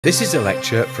This is a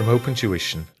lecture from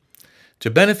OpenTuition.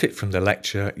 To benefit from the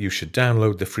lecture, you should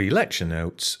download the free lecture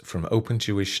notes from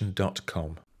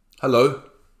opentuition.com. Hello.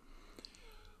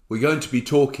 We're going to be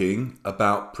talking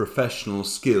about professional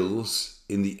skills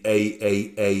in the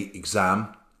AAA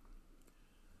exam.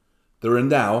 There are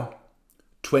now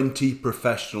 20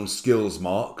 professional skills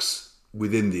marks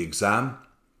within the exam,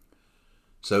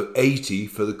 so 80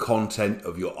 for the content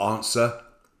of your answer,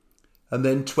 and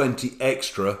then 20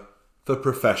 extra for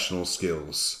professional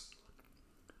skills.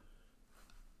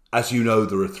 As you know,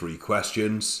 there are 3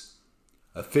 questions,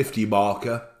 a 50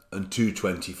 marker and 2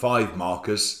 25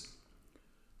 markers,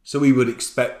 so we would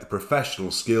expect the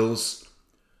professional skills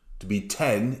to be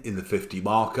 10 in the 50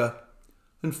 marker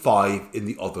and 5 in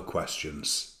the other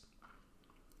questions.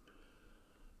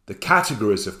 The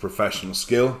categories of professional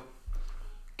skill: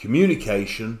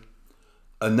 communication,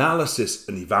 analysis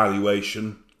and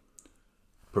evaluation,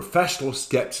 professional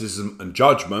skepticism and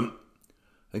judgment,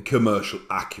 and commercial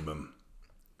acumen.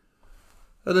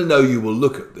 And I know you will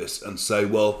look at this and say,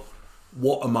 well,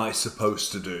 what am I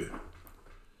supposed to do?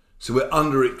 So we're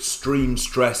under extreme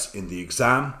stress in the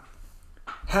exam.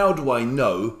 How do I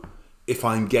know if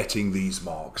I'm getting these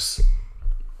marks?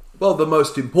 Well, the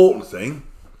most important thing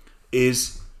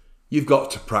is you've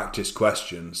got to practice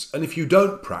questions. And if you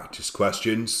don't practice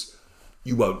questions,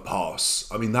 you won't pass.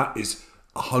 I mean, that is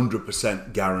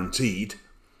 100% guaranteed.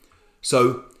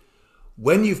 So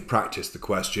when you've practiced the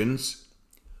questions,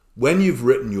 when you've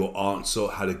written your answer,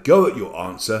 had a go at your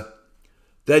answer,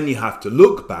 then you have to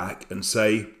look back and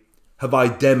say, have I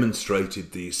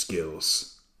demonstrated these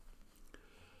skills?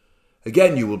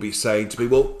 Again, you will be saying to me,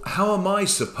 well, how am I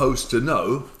supposed to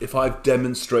know if I've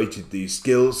demonstrated these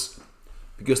skills?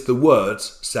 Because the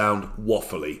words sound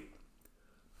waffly.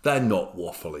 They're not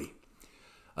waffly.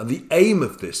 And the aim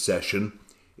of this session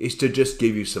is to just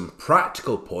give you some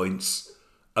practical points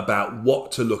about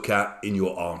what to look at in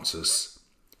your answers.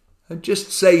 And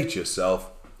just say to yourself,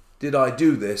 did I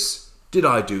do this? Did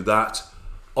I do that?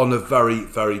 On a very,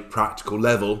 very practical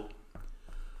level.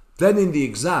 Then in the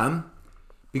exam,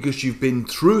 because you've been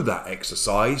through that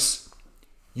exercise,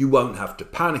 you won't have to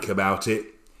panic about it.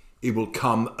 It will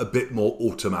come a bit more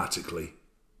automatically.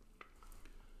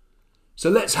 So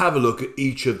let's have a look at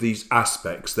each of these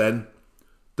aspects then.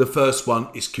 The first one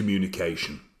is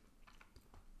communication.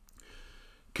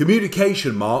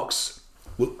 Communication marks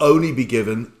will only be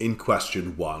given in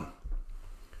question 1.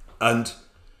 And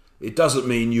it doesn't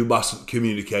mean you mustn't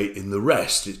communicate in the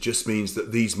rest. It just means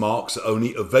that these marks are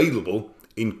only available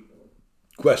in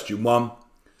question 1.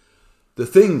 The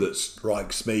thing that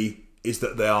strikes me is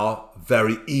that they are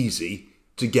very easy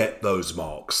to get those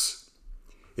marks.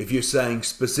 If you're saying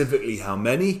specifically how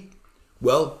many,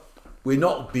 well, we're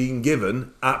not being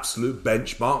given absolute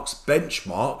benchmarks.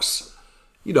 Benchmarks,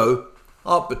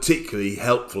 aren't particularly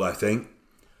helpful, I think.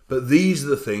 But these are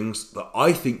the things that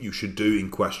I think you should do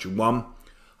in question 1.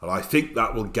 And I think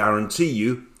that will guarantee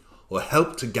you, or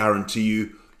help to guarantee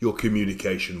you, your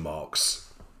communication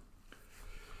marks.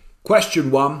 Question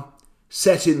 1,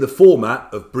 set in the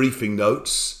format of briefing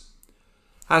notes.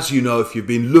 As you know, if you've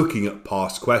been looking at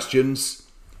past questions,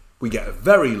 we get a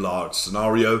very large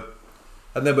scenario,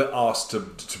 and then we're asked to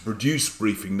produce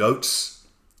briefing notes.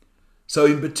 So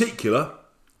in particular,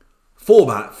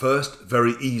 format first,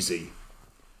 very easy,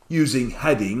 using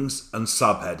headings and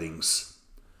subheadings.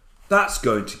 That's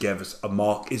going to give us a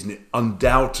mark, isn't it?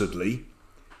 Undoubtedly.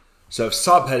 So if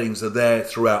subheadings are there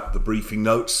throughout the briefing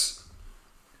notes.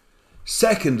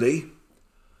 Secondly,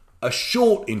 a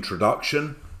short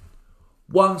introduction.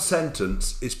 1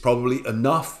 sentence is probably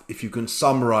enough if you can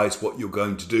summarize what you're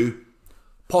going to do.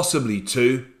 Possibly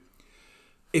 2.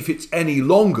 If it's any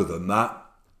longer than that,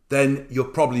 then you're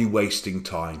probably wasting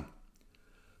time.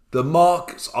 The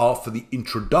marks are for the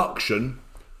introduction,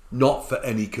 not for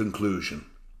any conclusion.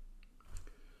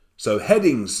 So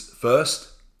headings first,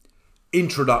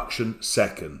 introduction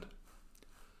second.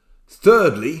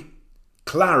 Thirdly,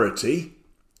 clarity.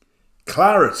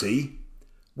 Clarity,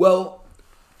 well,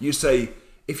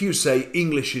 if you say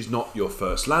English is not your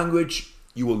first language,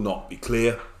 you will not be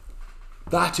clear.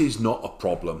 That is not a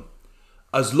problem,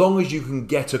 as long as you can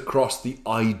get across the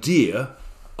idea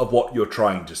of what you're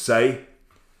trying to say.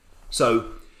 So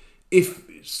if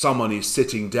someone is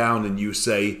sitting down and you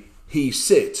say he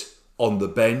sit on the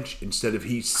bench instead of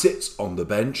he sits on the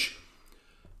bench,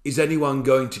 is anyone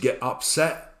going to get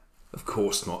upset? Of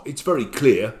course not. It's very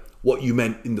clear what you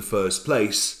meant in the first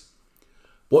place.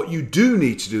 What you do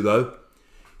need to do though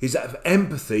is have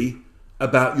empathy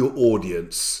about your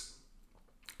audience.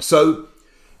 So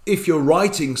if you're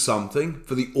writing something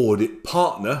for the audit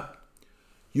partner,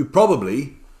 you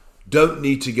probably don't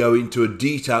need to go into a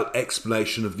detailed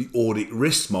explanation of the audit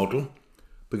risk model,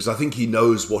 because I think he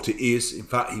knows what it is. In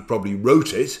fact, he probably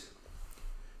wrote it.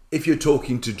 If you're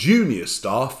talking to junior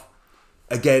staff,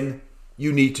 again,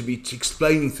 you need to be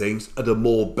explaining things at a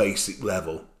more basic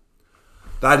level.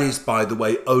 That is, by the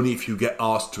way, only if you get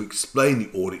asked to explain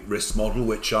the audit risk model,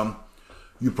 which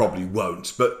you probably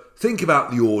won't. But think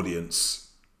about the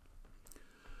audience.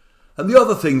 And the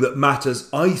other thing that matters,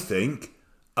 I think,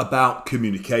 about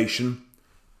communication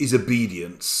is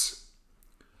obedience.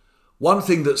 One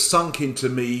thing that's sunk into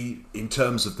me in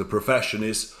terms of the profession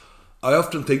is I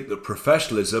often think that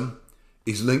professionalism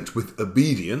is linked with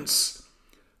obedience.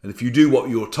 And if you do what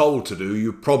you're told to do,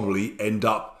 you probably end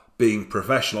up being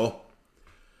professional.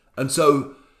 And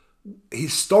so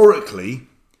historically,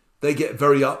 they get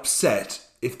very upset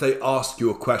if they ask you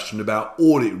a question about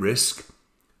audit risk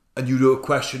and you do a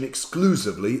question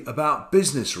exclusively about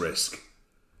business risk.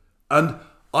 And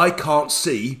I can't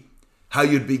see how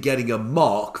you'd be getting a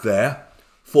mark there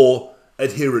for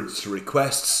adherence to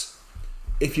requests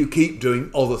if you keep doing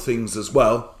other things as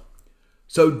well.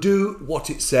 So do what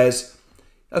it says.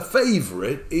 A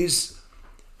favourite is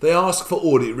they ask for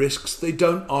audit risks, they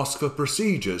don't ask for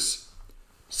procedures.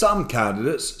 Some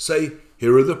candidates say,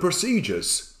 here are the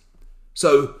procedures.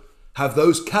 So have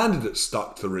those candidates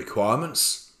stuck to the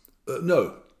requirements?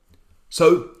 No.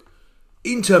 So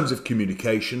in terms of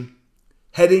communication,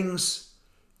 headings,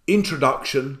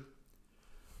 introduction,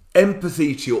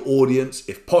 empathy to your audience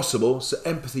if possible. So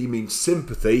empathy means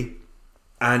sympathy,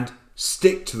 and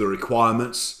stick to the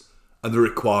requirements and the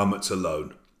requirements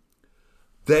alone.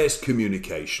 There's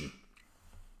communication.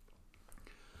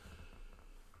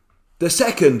 The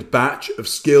second batch of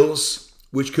skills,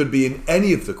 which could be in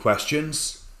any of the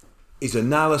questions, is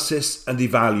analysis and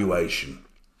evaluation.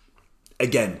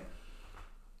 Again,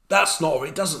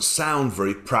 it doesn't sound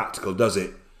very practical, does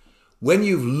it? When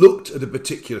you've looked at a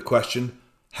particular question,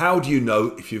 how do you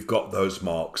know if you've got those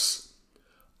marks?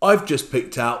 I've just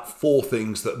picked out 4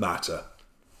 things that matter.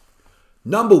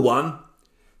 Number 1,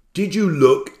 did you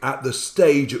look at the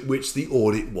stage at which the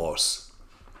audit was?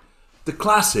 The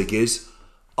classic is,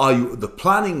 are you at the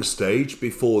planning stage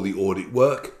before the audit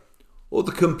work or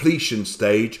the completion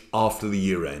stage after the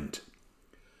year end?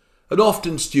 And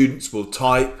often students will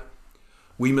type,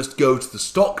 we must go to the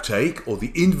stock take or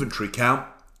the inventory count,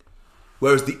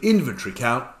 whereas the inventory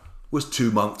count was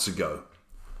 2 months ago.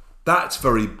 That's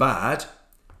very bad.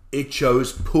 It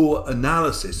shows poor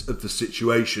analysis of the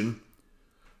situation.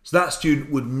 So that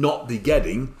student would not be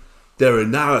getting their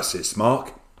analysis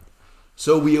mark.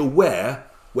 So we are aware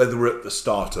whether we're at the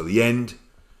start or the end,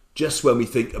 just when we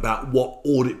think about what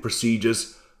audit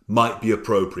procedures might be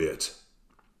appropriate.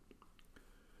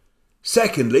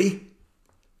 Secondly,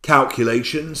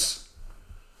 calculations.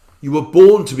 You were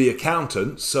born to be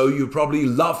accountants, so you probably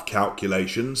love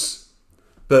calculations.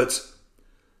 But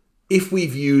if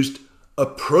we've used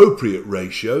appropriate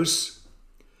ratios,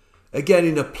 again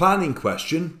in a planning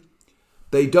question,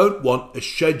 they don't want a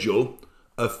schedule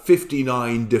of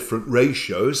 59 different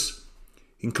ratios,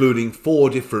 including 4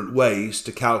 different ways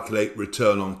to calculate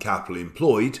return on capital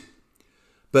employed.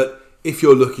 But if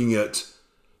you're looking at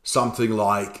something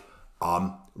like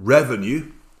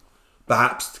revenue,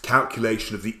 perhaps the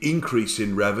calculation of the increase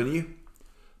in revenue,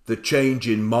 the change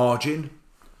in margin,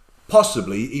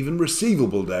 possibly even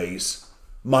receivable days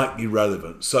might be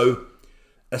relevant. So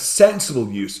a sensible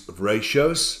use of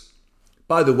ratios.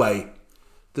 By the way,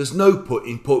 there's no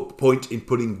point in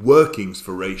putting workings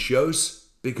for ratios,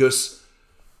 because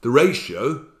the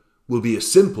ratio will be a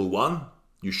simple one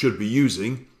you should be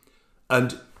using,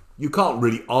 and you can't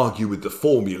really argue with the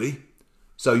formulae,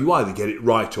 so you either get it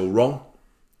right or wrong.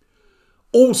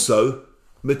 Also,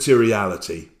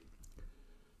 materiality.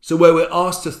 So where we're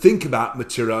asked to think about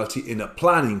materiality in a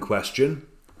planning question,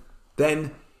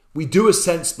 then we do a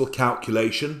sensible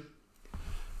calculation.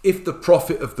 If the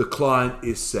profit of the client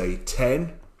is, say,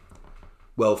 10,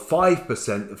 well,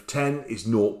 5% of 10 is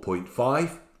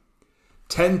 0.5.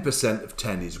 10% of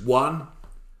 10 is 1.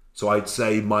 So I'd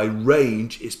say my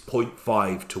range is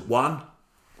 0.5 to 1.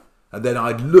 And then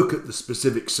I'd look at the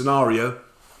specific scenario.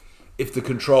 If the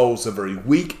controls are very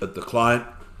weak at the client,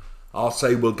 I'll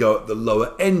say we'll go at the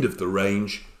lower end of the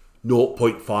range,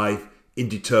 0.5, in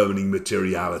determining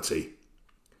materiality.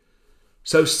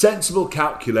 So sensible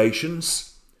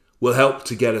calculations will help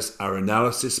to get us our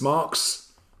analysis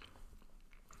marks.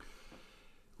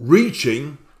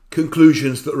 Reaching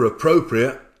conclusions that are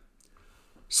appropriate.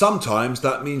 Sometimes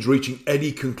that means reaching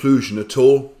any conclusion at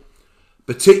all,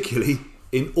 particularly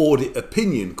in audit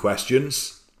opinion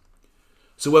questions.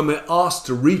 So when we're asked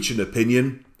to reach an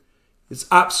opinion, it's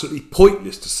absolutely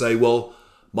pointless to say, well,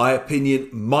 my opinion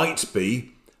might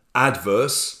be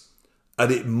adverse,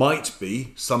 and it might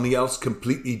be something else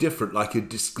completely different, like a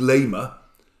disclaimer.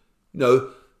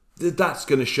 That's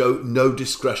going to show no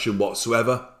discretion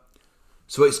whatsoever.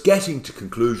 So it's getting to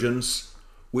conclusions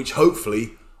which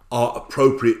hopefully are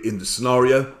appropriate in the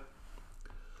scenario,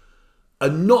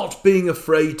 and not being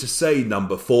afraid to say,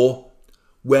 number 4,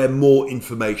 where more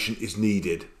information is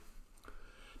needed.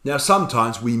 Now,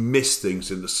 sometimes we miss things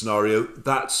in the scenario.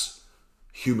 That's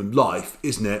human life,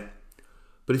 isn't it?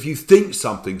 But if you think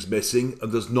something's missing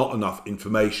and there's not enough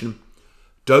information,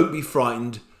 don't be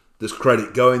frightened. There's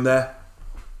credit going there.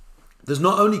 There's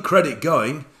not only credit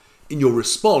going in your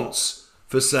response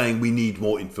for saying we need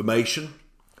more information,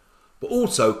 but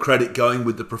also credit going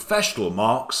with the professional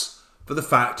marks for the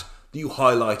fact that you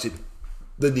highlighted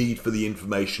the need for the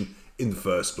information in the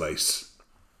first place.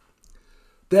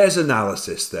 There's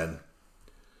analysis then.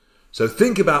 So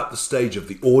think about the stage of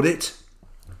the audit,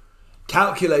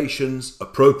 calculations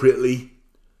appropriately,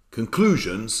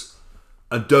 conclusions,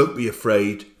 and don't be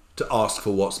afraid to ask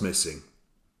for what's missing.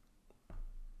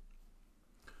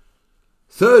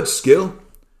 Third skill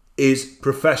is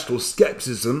professional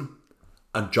skepticism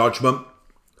and judgment.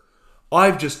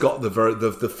 I've just got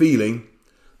the feeling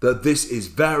that this is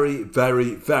very,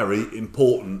 very, very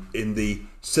important in the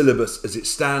syllabus as it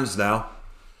stands now,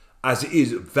 as it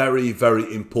is very,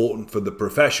 very important for the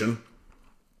profession.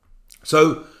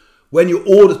 So when you're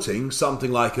auditing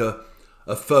something like a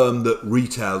firm that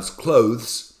retails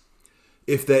clothes,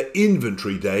 if their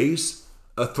inventory days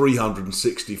are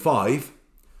 365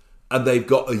 and they've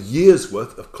got a year's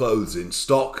worth of clothes in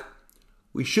stock,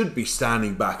 we should be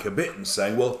standing back a bit and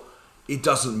saying, well, it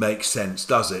doesn't make sense,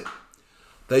 does it?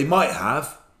 They might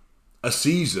have a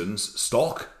season's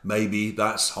stock, maybe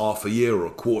that's half a year or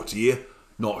a quarter year,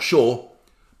 not sure,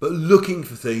 but looking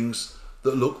for things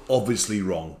that look obviously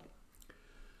wrong.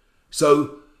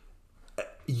 So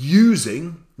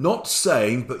using, not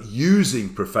saying, but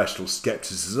using professional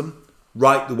skepticism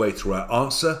right the way through our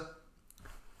answer.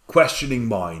 Questioning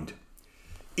mind.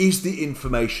 Is the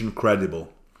information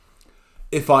credible?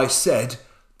 If I said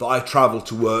that I travel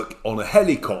to work on a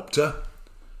helicopter,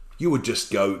 you would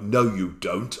just go, no you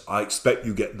don't, I expect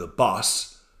you get the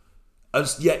bus. And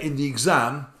yet in the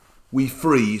exam, we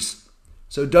freeze.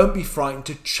 So don't be frightened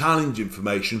to challenge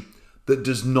information that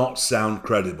does not sound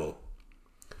credible.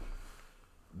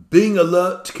 Being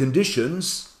alert to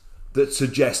conditions that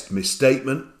suggest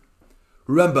misstatement.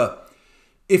 Remember,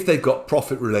 if they've got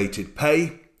profit-related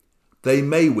pay, they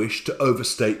may wish to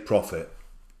overstate profit.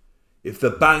 If the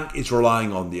bank is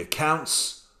relying on the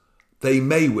accounts, they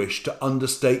may wish to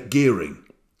understate gearing.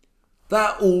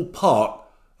 They're all part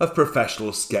of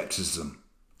professional skepticism.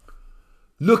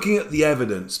 Looking at the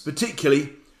evidence,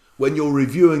 particularly when you're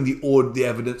reviewing the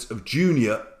evidence of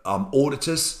junior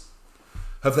auditors,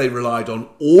 have they relied on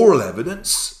oral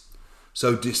evidence,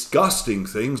 so discussing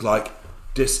things like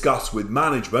discuss with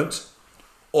management,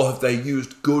 or have they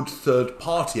used good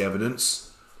third-party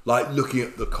evidence, like looking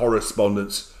at the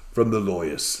correspondence from the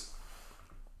lawyers?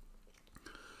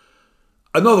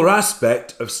 Another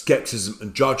aspect of skepticism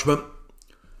and judgment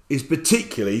is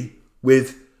particularly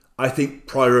with, I think,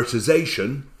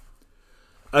 prioritization.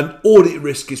 And audit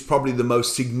risk is probably the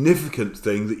most significant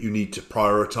thing that you need to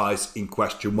prioritize in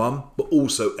question 1, but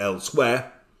also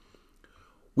elsewhere.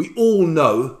 We all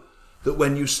know that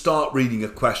when you start reading a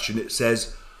question, it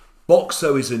says,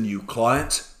 Boxo is a new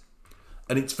client,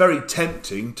 and it's very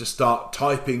tempting to start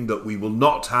typing that we will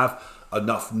not have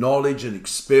enough knowledge and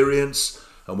experience,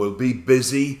 and we'll be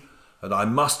busy, and I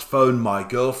must phone my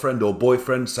girlfriend or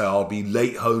boyfriend, say I'll be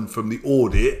late home from the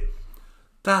audit.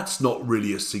 That's not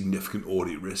really a significant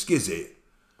audit risk, is it?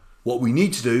 What we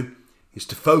need to do is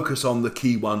to focus on the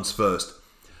key ones first.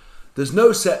 There's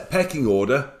no set pecking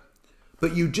order,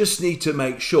 but you just need to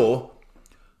make sure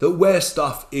that where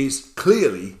stuff is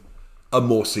clearly a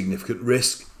more significant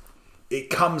risk, it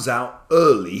comes out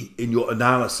early in your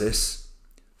analysis.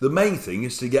 The main thing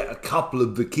is to get a couple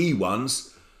of the key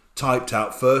ones typed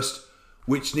out first,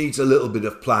 which needs a little bit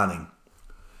of planning.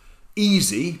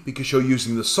 Easy, because you're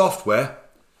using the software,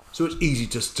 so it's easy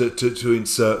to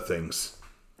insert things.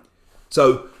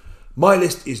 So my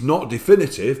list is not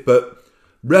definitive, but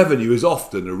revenue is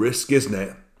often a risk, isn't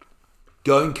it?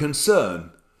 Going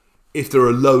concern. If there are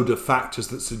a load of factors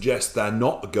that suggest they're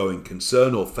not a going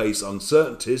concern or face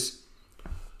uncertainties.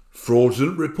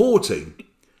 Fraudulent reporting.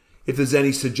 If there's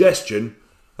any suggestion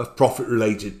of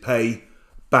profit-related pay,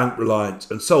 bank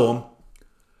reliance, and so on.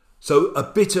 So a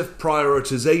bit of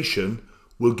prioritization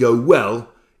will go well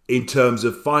in terms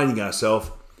of finding ourselves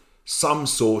some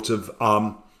sort of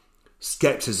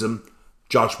skepticism,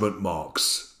 judgment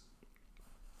marks.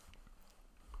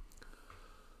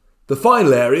 The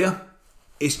final area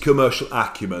is commercial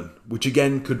acumen, which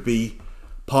again could be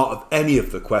part of any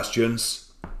of the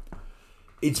questions.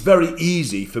 It's very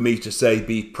easy for me to say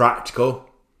be practical.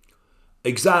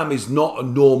 Exam is not a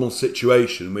normal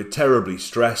situation. We're terribly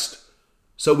stressed,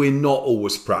 so we're not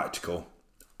always practical.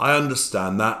 I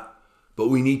understand that, but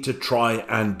we need to try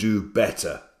and do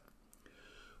better.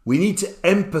 We need to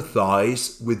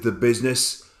empathise with the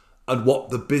business and what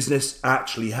the business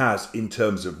actually has in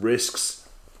terms of risks.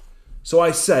 So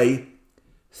I say,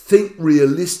 think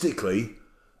realistically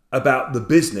about the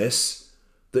business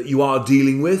that you are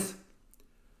dealing with.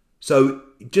 So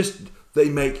they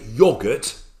make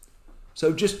yogurt.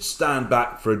 So just stand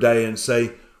back for a day and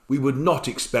say, we would not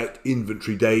expect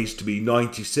inventory days to be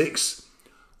 96,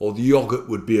 or the yogurt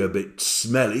would be a bit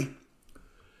smelly.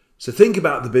 So think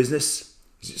about the business.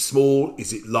 Is it small?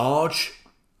 Is it large?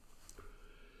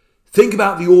 Think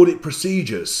about the audit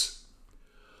procedures.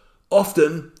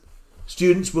 Often,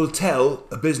 students will tell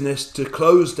a business to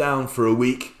close down for a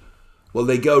week while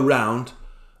they go round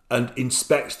and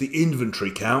inspect the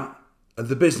inventory count, and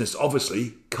the business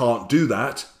obviously can't do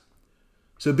that.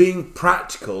 So being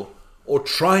practical, or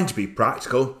trying to be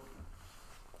practical,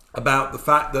 about the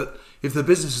fact that if the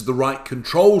business has the right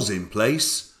controls in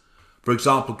place, for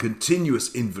example,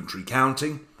 continuous inventory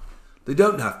counting, they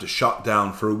don't have to shut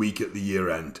down for a week at the year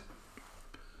end.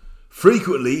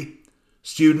 Frequently,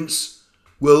 students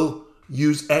will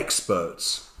use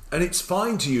experts, and it's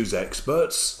fine to use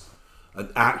experts. An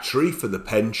actuary for the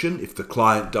pension if the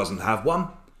client doesn't have one.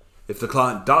 If the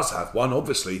client does have one,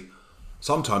 obviously,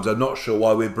 sometimes I'm not sure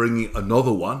why we're bringing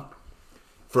another one.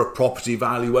 For a property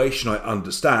valuation, I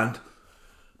understand.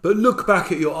 But look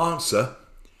back at your answer.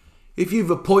 If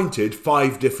you've appointed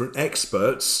 5 different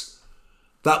experts,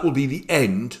 that will be the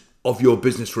end of your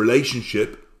business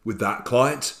relationship with that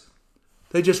client.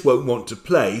 They just won't want to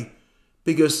play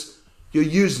because you're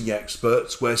using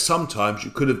experts where sometimes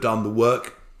you could have done the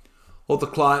work, or the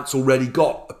client's already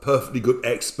got a perfectly good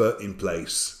expert in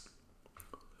place.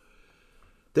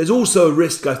 There's also a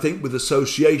risk, I think, with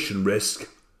association risk.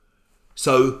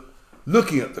 So,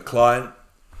 looking at the client,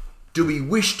 do we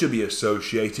wish to be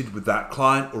associated with that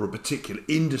client or a particular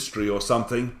industry or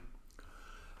something?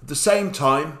 At the same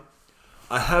time,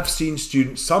 I have seen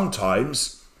students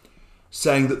sometimes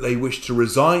saying that they wish to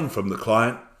resign from the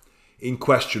client in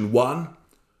question 1,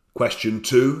 question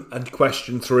 2, and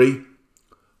question 3,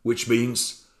 which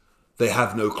means they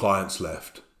have no clients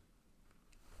left.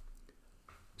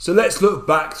 So let's look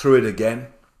back through it again.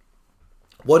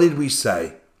 What did we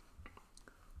say?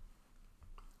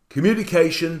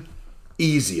 Communication,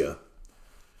 easier.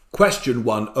 Question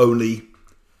 1 only.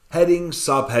 Headings,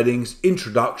 subheadings,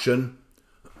 introduction.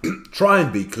 Try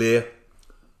and be clear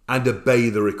and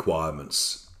obey the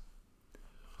requirements.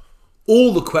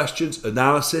 All the questions,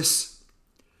 analysis,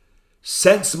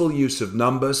 sensible use of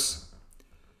numbers,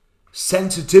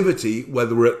 sensitivity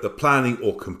whether we're at the planning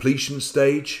or completion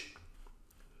stage,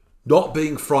 not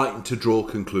being frightened to draw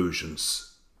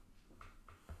conclusions.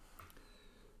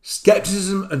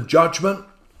 Skepticism and judgment.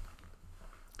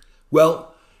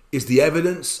 Well, is the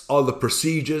evidence, are the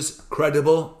procedures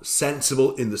credible,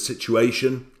 sensible in the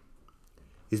situation?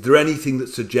 Is there anything that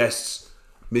suggests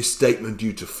misstatement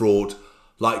due to fraud,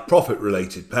 like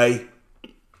profit-related pay?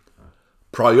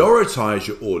 Prioritise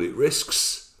your audit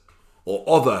risks or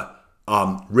other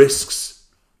risks.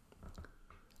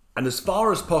 And as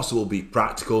far as possible, be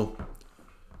practical.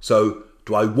 So,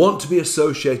 do I want to be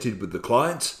associated with the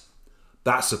client?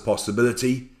 That's a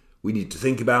possibility we need to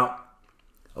think about.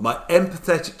 Am I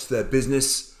empathetic to their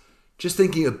business? Just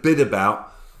thinking a bit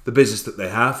about the business that they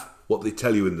have, what they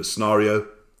tell you in the scenario.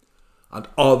 And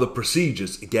are the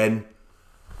procedures, again,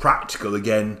 practical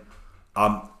again,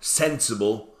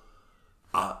 sensible,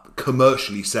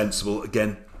 commercially sensible,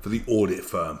 again, for the audit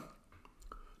firm.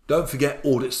 Don't forget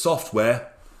audit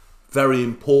software, very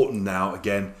important now,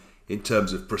 again, in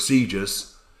terms of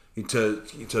procedures, in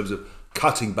terms of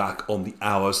cutting back on the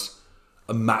hours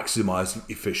and maximising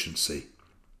efficiency.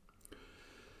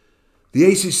 The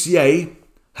ACCA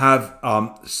have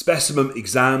specimen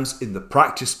exams in the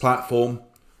practice platform,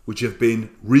 which have been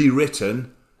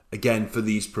rewritten, again, for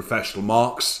these professional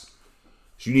marks.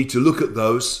 So you need to look at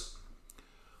those.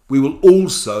 We will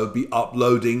also be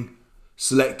uploading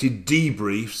selected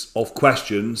debriefs of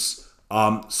questions,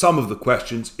 some of the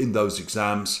questions in those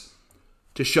exams,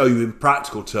 to show you in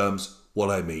practical terms what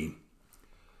I mean.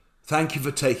 Thank you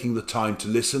for taking the time to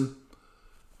listen.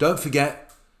 Don't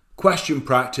forget, question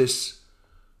practice,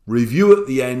 review at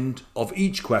the end of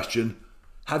each question.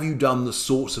 Have you done the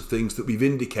sorts of things that we've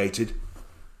indicated?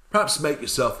 Perhaps make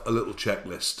yourself a little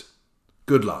checklist.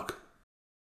 Good luck.